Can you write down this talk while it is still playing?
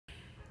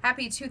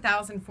Happy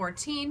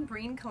 2014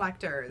 Breen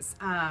Collectors.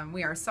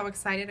 We are so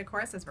excited, of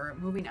course, as we're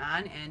moving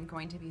on and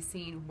going to be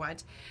seeing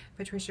what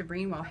Patricia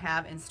Breen will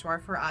have in store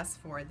for us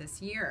for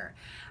this year.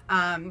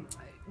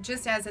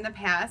 Just as in the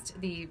past,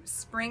 the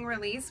spring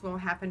release will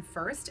happen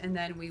first, and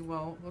then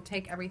we'll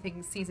take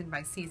everything season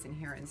by season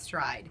here in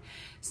stride.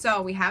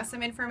 So we have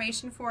some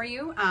information for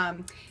you.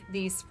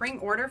 The spring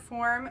order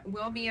form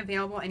will be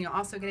available, and you'll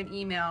also get an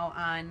email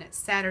on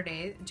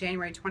Saturday,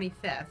 January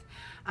 25th.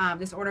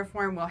 This order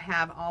form will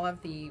have all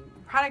of the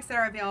products that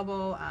are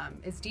available,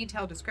 its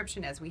detailed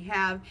description as we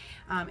have,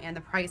 and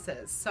the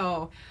prices.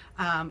 So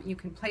you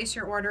can place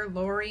your order.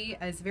 Lori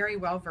is very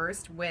well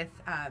versed with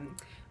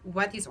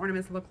what these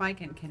ornaments look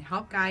like and can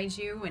help guide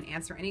you and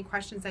answer any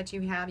questions that you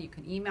have. You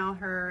can email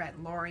her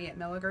at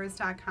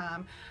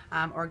lori@milligers.com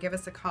or give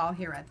us a call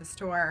here at the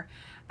store.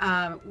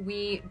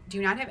 We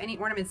do not have any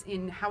ornaments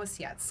in-house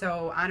yet,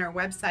 so on our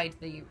website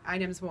the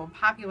items will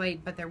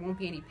populate, but there won't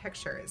be any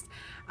pictures.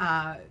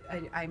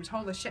 I'm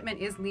told the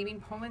shipment is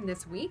leaving Poland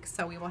this week,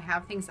 so we will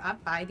have things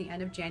up by the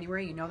end of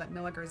January. You know that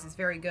Milligers is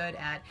very good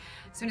at,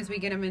 as soon as we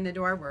get them in the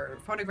door, we're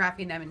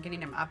photographing them and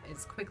getting them up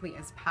as quickly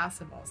as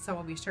possible. So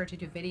we'll be sure to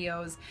do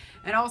videos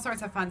and all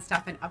sorts of fun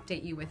stuff and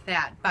update you with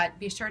that. But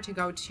be sure to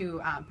go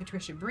to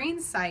Patricia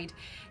Breen's site,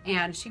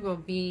 and she will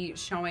be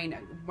showing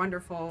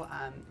wonderful,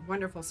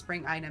 wonderful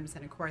spring items.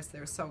 And of course,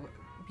 they're so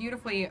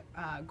beautifully,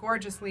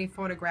 gorgeously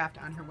photographed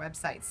on her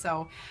website.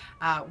 So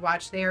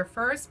watch there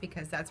first,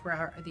 because that's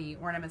where the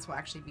ornaments will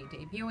actually be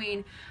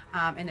debuting,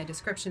 and the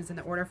descriptions in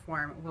the order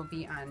form will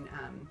be on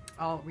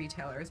all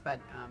retailers. But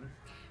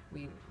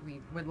we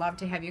would love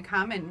to have you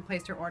come and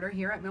place your order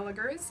here at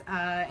Milligers.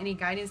 Any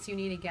guidance you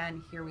need,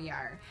 again, here we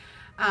are.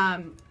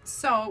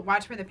 So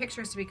watch for the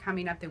pictures to be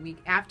coming up the week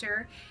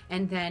after,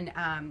 and then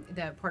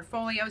the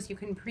portfolios you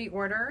can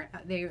pre-order.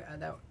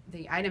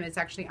 The item is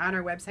actually on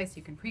our website, so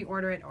you can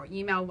pre-order it or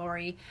email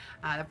Lori.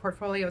 The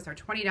portfolios are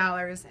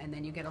 $20, and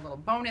then you get a little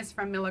bonus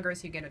from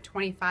Milligers. You get a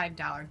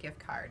 $25 gift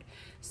card.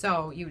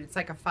 So it's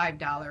like a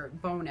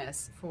 $5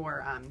 bonus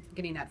for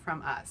getting that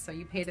from us. So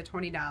you pay the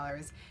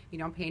 $20. You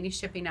don't pay any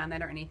shipping on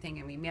that or anything,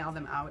 and we mail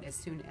them out as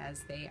soon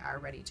as they are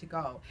ready to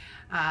go.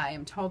 I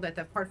am told that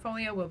the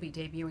portfolio will be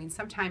debuting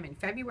sometime in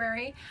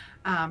February,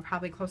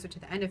 probably closer to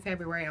the end of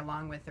February,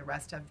 along with the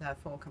rest of the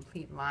full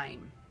complete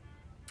line.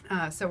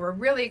 So we're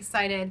really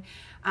excited.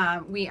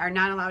 We are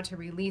not allowed to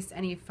release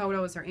any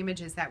photos or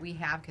images that we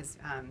have, because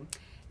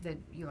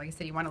like I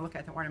said, you want to look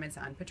at the ornaments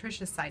on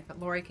Patricia's site, but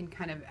Lori can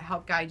kind of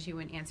help guide you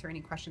and answer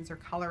any questions or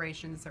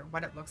colorations or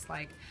what it looks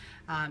like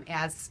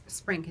as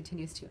spring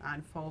continues to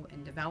unfold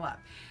and develop.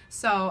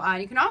 So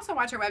you can also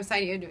watch our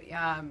website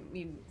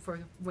for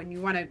when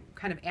you want to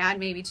kind of add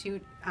maybe to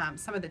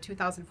some of the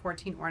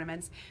 2014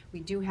 ornaments.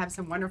 We do have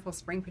some wonderful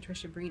spring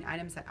Patricia Breen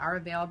items that are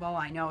available.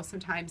 I know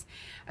sometimes,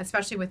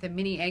 especially with the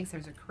mini eggs,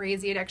 there's a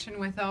crazy addiction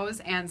with those,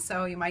 and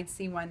so you might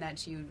see one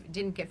that you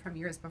didn't get from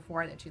years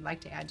before that you'd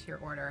like to add to your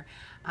order.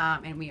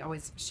 And we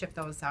always ship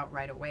those out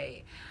right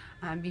away.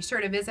 Be sure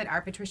to visit our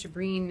Patricia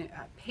Breen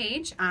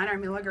page on our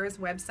Milligers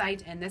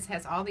website, and this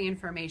has all the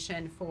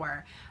information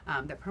for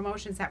the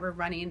promotions that we're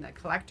running, the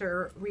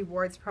collector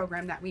rewards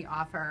program that we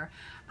offer,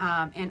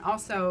 and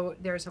also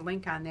there's a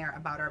link on there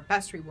about our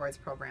best rewards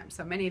program.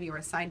 So many of you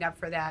are signed up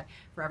for that.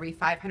 For every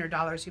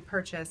 $500 you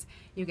purchase,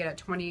 you get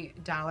a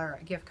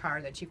 $20 gift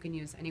card that you can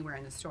use anywhere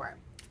in the store.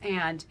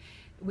 And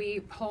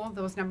we pull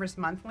those numbers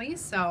monthly,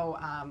 so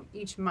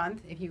each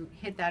month, if you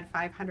hit that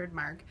 500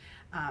 mark,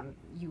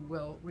 you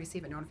will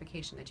receive a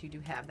notification that you do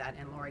have that,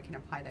 and Lori can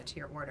apply that to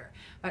your order.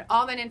 But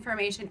all that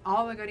information,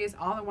 all the goodies,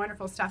 all the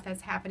wonderful stuff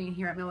that's happening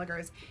here at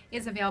Milligers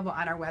is available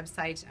on our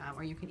website,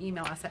 or you can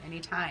email us at any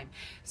time.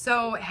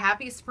 So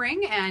happy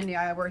spring, and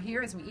we're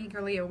here as we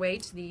eagerly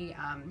await the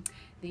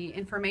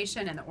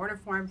information and the order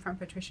form from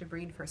Patricia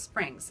Breen for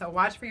spring. So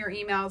watch for your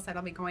emails.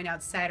 That'll be going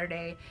out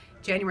Saturday,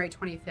 January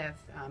 25th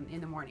in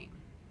the morning.